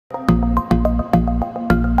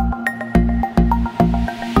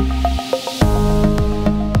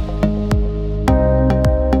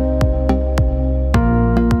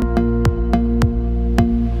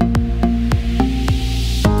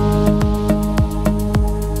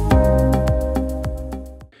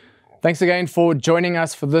Thanks again for joining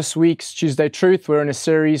us for this week's Tuesday Truth. We're in a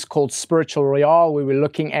series called Spiritual Royale, where we're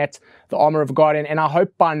looking at the armor of God. And I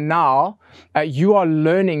hope by now you are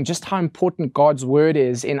learning just how important God's word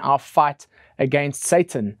is in our fight against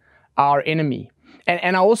Satan, our enemy.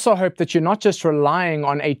 And I also hope that you're not just relying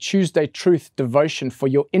on a Tuesday Truth devotion for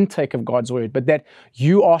your intake of God's word, but that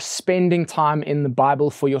you are spending time in the Bible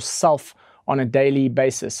for yourself on a daily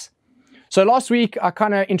basis. So last week, I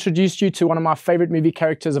kind of introduced you to one of my favorite movie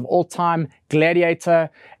characters of all time, Gladiator,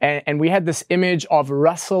 and we had this image of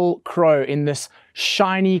Russell Crowe in this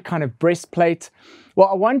shiny kind of breastplate. Well,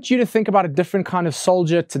 I want you to think about a different kind of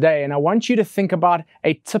soldier today, and I want you to think about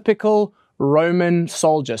a typical Roman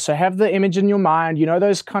soldier. So have the image in your mind, you know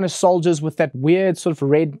those kind of soldiers with that weird sort of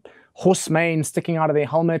red horse mane sticking out of their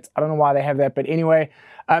helmet. I don't know why they have that, but anyway,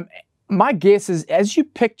 my guess is as you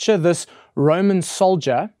picture this Roman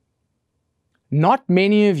soldier, not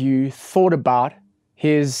many of you thought about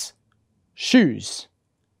his shoes.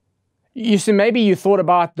 You see, maybe you thought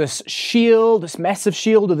about this shield, this massive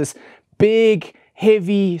shield, or this big,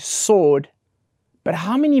 heavy sword. But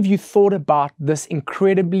how many of you thought about this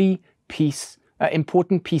incredibly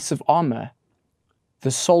important piece of armor,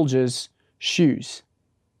 the soldier's shoes?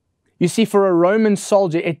 You see, for a Roman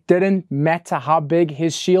soldier, it didn't matter how big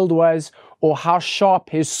his shield was or how sharp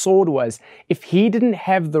his sword was. If he didn't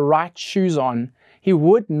have the right shoes on, he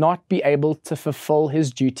would not be able to fulfill his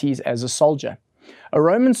duties as a soldier. A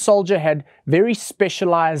Roman soldier had very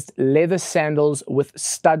specialized leather sandals with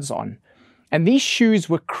studs on. And these shoes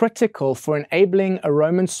were critical for enabling a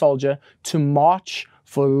Roman soldier to march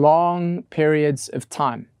for long periods of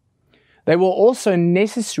time. They were also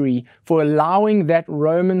necessary for allowing that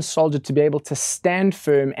Roman soldier to be able to stand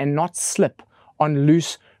firm and not slip on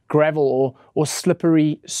loose gravel or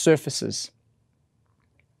slippery surfaces.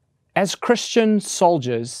 As Christian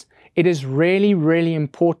soldiers, it is really, really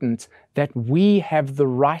important that we have the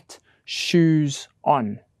right shoes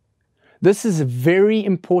on. This is a very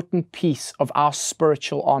important piece of our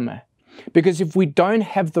spiritual armor, because if we don't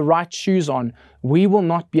have the right shoes on, we will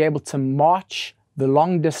not be able to march the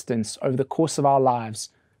long distance over the course of our lives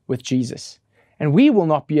with Jesus. And we will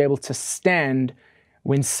not be able to stand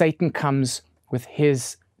when Satan comes with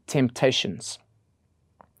his temptations.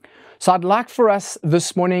 So I'd like for us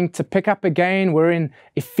this morning to pick up again. We're in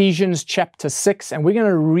Ephesians chapter 6, and we're going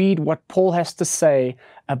to read what Paul has to say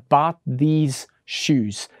about these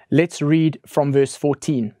shoes. Let's read from verse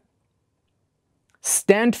 14.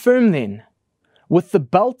 Stand firm then, with the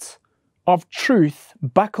belt of truth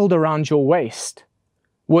buckled around your waist,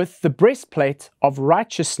 with the breastplate of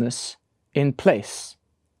righteousness in place,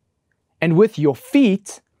 and with your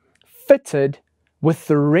feet fitted with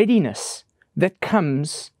the readiness that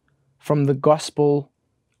comes from the gospel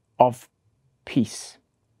of peace.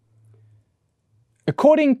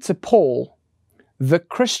 According to Paul, the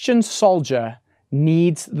Christian soldier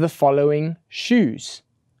needs the following shoes: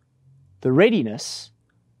 the readiness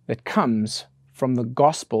that comes from the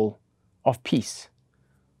gospel of peace.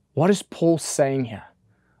 What is Paul saying here?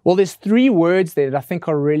 Well, there's three words there that I think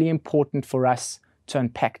are really important for us to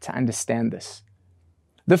unpack to understand this.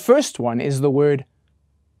 The first one is the word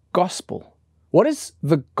gospel. What is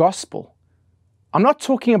the gospel? I'm not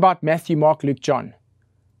talking about Matthew, Mark, Luke, John.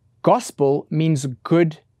 Gospel means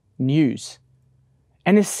good news.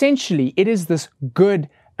 And essentially, it is this good,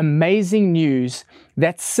 amazing news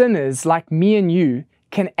that sinners like me and you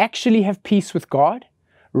can actually have peace with God,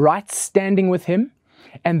 right standing with Him.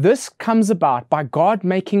 And this comes about by God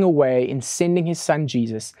making a way in sending His Son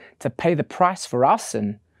Jesus to pay the price for our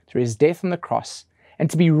sin through His death on the cross and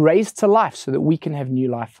to be raised to life so that we can have new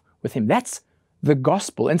life with Him. That's the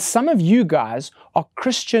gospel. And some of you guys are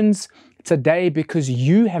Christians today because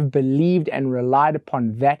you have believed and relied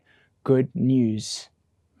upon that good news.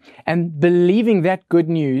 And believing that good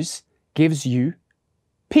news gives you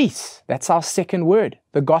peace. That's our second word,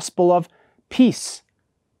 the gospel of peace.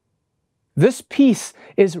 This peace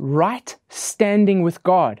is right standing with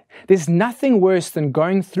God. There's nothing worse than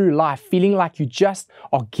going through life feeling like you just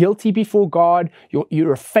are guilty before God,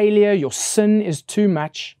 you're a failure, your sin is too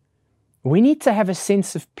much. We need to have a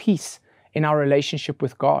sense of peace in our relationship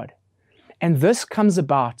with God. And this comes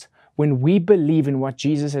about when we believe in what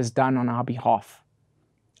Jesus has done on our behalf.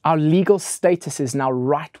 Our legal status is now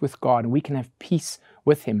right with God, and we can have peace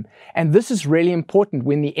with Him. And this is really important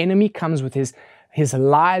when the enemy comes with his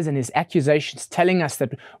lies and his accusations telling us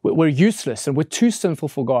that we're useless and we're too sinful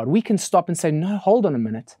for God. We can stop and say, no, hold on a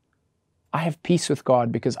minute. I have peace with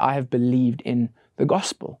God because I have believed in the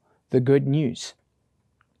gospel, the good news.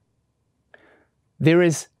 There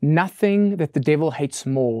is nothing that the devil hates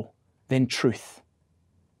more than truth.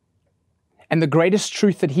 And the greatest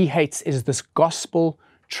truth that he hates is this gospel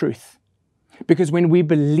truth. Because when we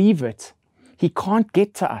believe it, he can't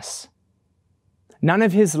get to us. None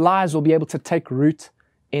of his lies will be able to take root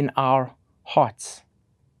in our hearts.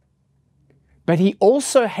 But he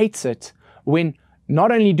also hates it when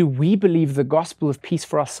not only do we believe the gospel of peace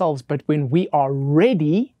for ourselves, but when we are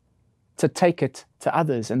ready to take it to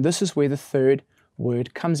others. And this is where the third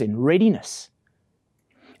word comes in, readiness.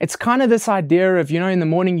 It's kind of this idea of, in the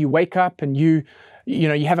morning you wake up and you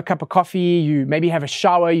have a cup of coffee, you maybe have a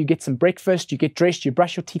shower, you get some breakfast, you get dressed, you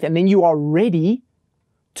brush your teeth, and then you are ready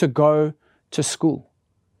to go to school.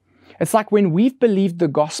 It's like when we've believed the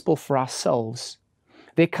gospel for ourselves,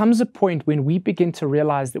 there comes a point when we begin to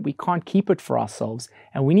realize that we can't keep it for ourselves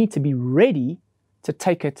and we need to be ready to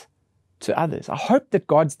take it to others. I hope that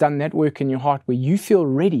God's done that work in your heart where you feel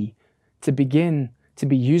ready to begin to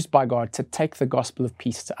be used by God to take the gospel of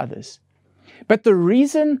peace to others. But the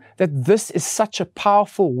reason that this is such a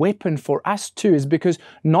powerful weapon for us too is because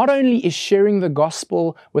not only is sharing the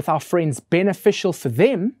gospel with our friends beneficial for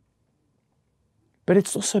them, but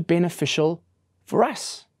it's also beneficial for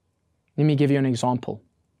us. Let me give you an example.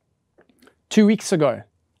 2 weeks ago,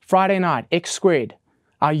 Friday night, X Squared,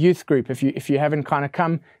 our youth group, if you haven't kind of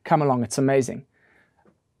come along, it's amazing.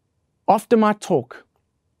 After my talk,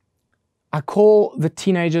 I call the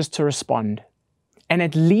teenagers to respond, and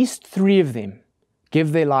at least 3 of them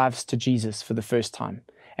give their lives to Jesus for the first time.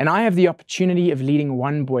 And I have the opportunity of leading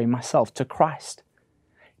one boy myself to Christ.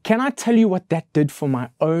 Can I tell you what that did for my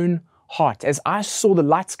own heart? As I saw the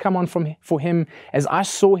lights come on for him, as I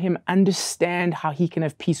saw him understand how he can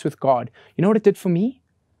have peace with God, you know what it did for me?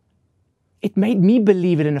 It made me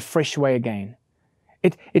believe it in a fresh way again.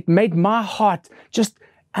 It made my heart just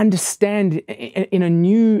understand in a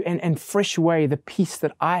new and fresh way the peace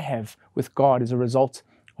that I have with God as a result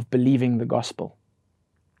of believing the gospel.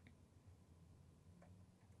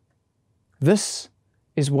 This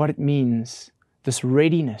is what it means, this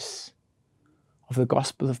readiness of the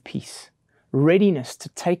gospel of peace. Readiness to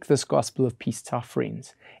take this gospel of peace to our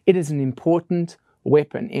friends. It is an important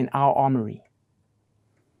weapon in our armory.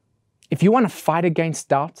 If you want to fight against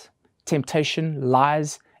doubt, temptation,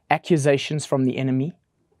 lies, accusations from the enemy,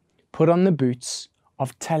 put on the boots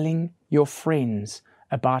of telling your friends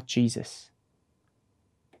about Jesus.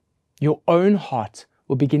 Your own heart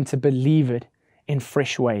will begin to believe it in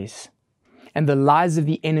fresh ways, and the lies of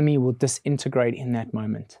the enemy will disintegrate in that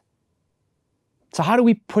moment. So how do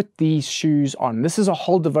we put these shoes on? This is a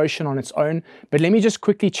whole devotion on its own, but let me just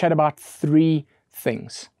quickly chat about 3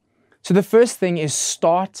 things. So the first thing is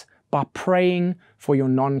start by praying for your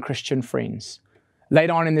non-Christian friends.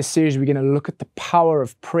 Later on in this series, we're going to look at the power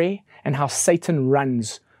of prayer and how Satan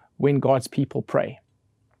runs when God's people pray.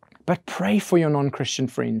 But pray for your non-Christian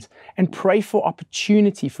friends and pray for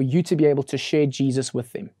opportunity for you to be able to share Jesus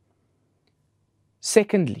with them.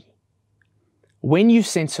 Secondly, when you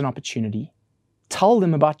sense an opportunity, tell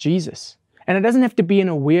them about Jesus. And it doesn't have to be in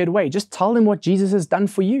a weird way. Just tell them what Jesus has done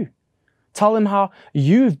for you. Tell them how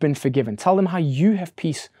you've been forgiven. Tell them how you have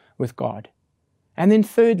peace with God. And then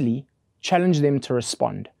thirdly, challenge them to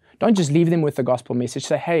respond. Don't just leave them with the gospel message.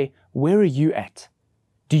 Say, hey, where are you at?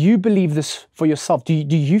 Do you believe this for yourself? Do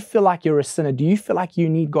you feel like you're a sinner? Do you feel like you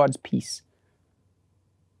need God's peace?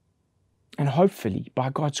 And hopefully,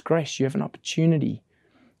 by God's grace, you have an opportunity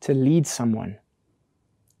to lead someone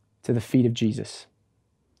to the feet of Jesus.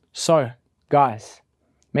 So, guys,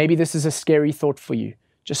 maybe this is a scary thought for you.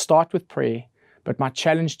 Just start with prayer. But my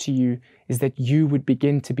challenge to you is that you would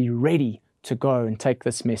begin to be ready to go and take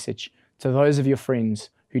this message to those of your friends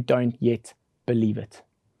who don't yet believe it.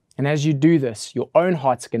 And as you do this, your own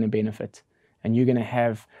heart's going to benefit, and you're going to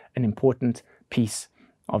have an important piece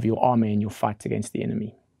of your armor in your fight against the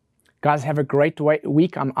enemy. Guys, have a great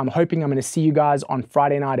week. I'm hoping I'm going to see you guys on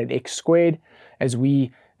Friday night at X Squared as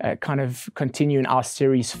we kind of continue in our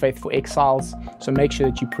series, Faithful Exiles. So make sure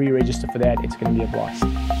that you pre-register for that. It's going to be a blast.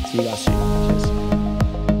 See you guys soon. Cheers.